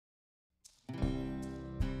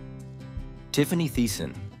Tiffani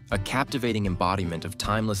Thiessen, a captivating embodiment of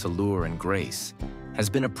timeless allure and grace, has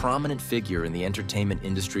been a prominent figure in the entertainment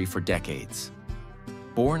industry for decades.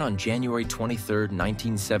 Born on January 23,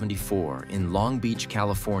 1974, in Long Beach,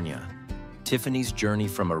 California, Tiffani's journey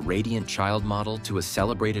from a radiant child model to a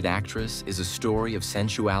celebrated actress is a story of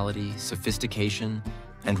sensuality, sophistication,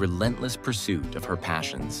 and relentless pursuit of her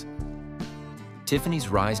passions. Tiffani's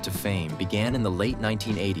rise to fame began in the late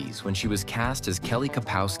 1980s when she was cast as Kelly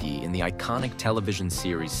Kapowski in the iconic television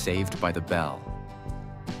series Saved by the Bell.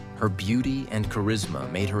 Her beauty and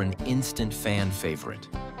charisma made her an instant fan favorite,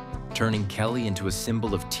 turning Kelly into a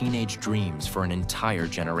symbol of teenage dreams for an entire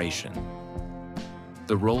generation.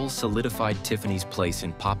 The role solidified Tiffani's place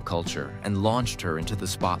in pop culture and launched her into the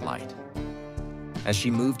spotlight. As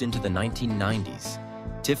she moved into the 1990s,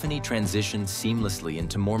 Tiffani transitioned seamlessly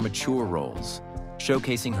into more mature roles,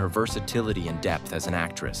 showcasing her versatility and depth as an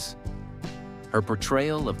actress. Her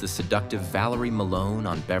portrayal of the seductive Valerie Malone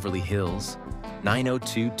on Beverly Hills,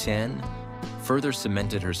 90210, further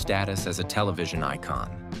cemented her status as a television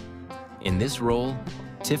icon. In this role,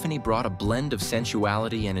 Tiffani brought a blend of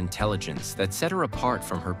sensuality and intelligence that set her apart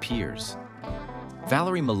from her peers.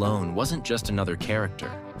 Valerie Malone wasn't just another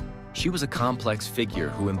character. She was a complex figure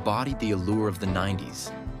who embodied the allure of the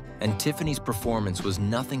 90s, and Tiffani's performance was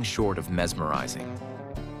nothing short of mesmerizing.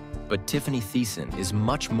 But Tiffani Thiessen is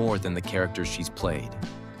much more than the characters she's played.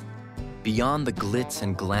 Beyond the glitz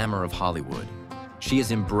and glamour of Hollywood, she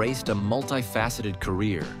has embraced a multifaceted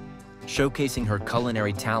career, showcasing her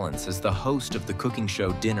culinary talents as the host of the cooking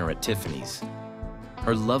show Dinner at Tiffany's.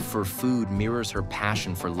 Her love for food mirrors her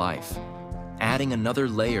passion for life, adding another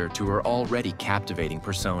layer to her already captivating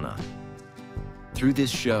persona. Through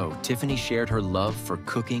this show, Tiffani shared her love for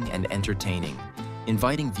cooking and entertaining,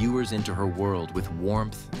 inviting viewers into her world with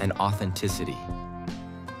warmth and authenticity.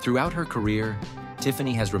 Throughout her career,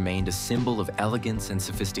 Tiffani has remained a symbol of elegance and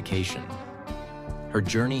sophistication. Her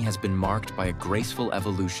journey has been marked by a graceful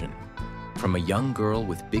evolution, from a young girl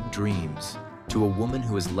with big dreams to a woman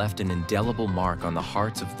who has left an indelible mark on the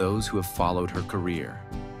hearts of those who have followed her career.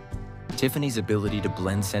 Tiffani's ability to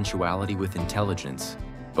blend sensuality with intelligence,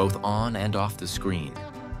 both on and off the screen,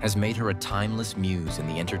 has made her a timeless muse in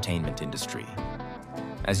the entertainment industry.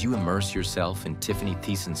 As you immerse yourself in Tiffani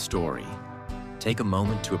Thiessen's story, take a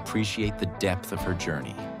moment to appreciate the depth of her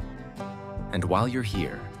journey. And while you're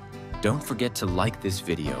here, don't forget to like this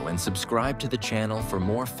video and subscribe to the channel for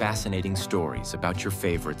more fascinating stories about your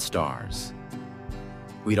favorite stars.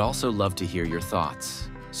 We'd also love to hear your thoughts,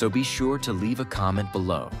 so be sure to leave a comment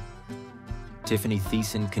below. Tiffani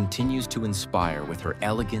Thiessen continues to inspire with her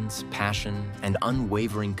elegance, passion, and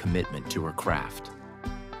unwavering commitment to her craft.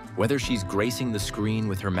 Whether she's gracing the screen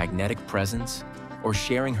with her magnetic presence or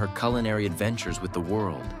sharing her culinary adventures with the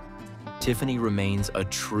world, Tiffani remains a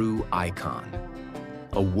true icon,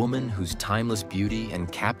 a woman whose timeless beauty and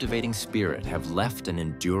captivating spirit have left an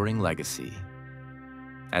enduring legacy.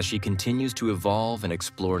 As she continues to evolve and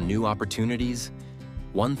explore new opportunities,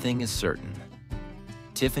 one thing is certain: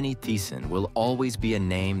 Tiffani Thiessen will always be a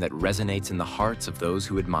name that resonates in the hearts of those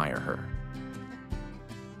who admire her.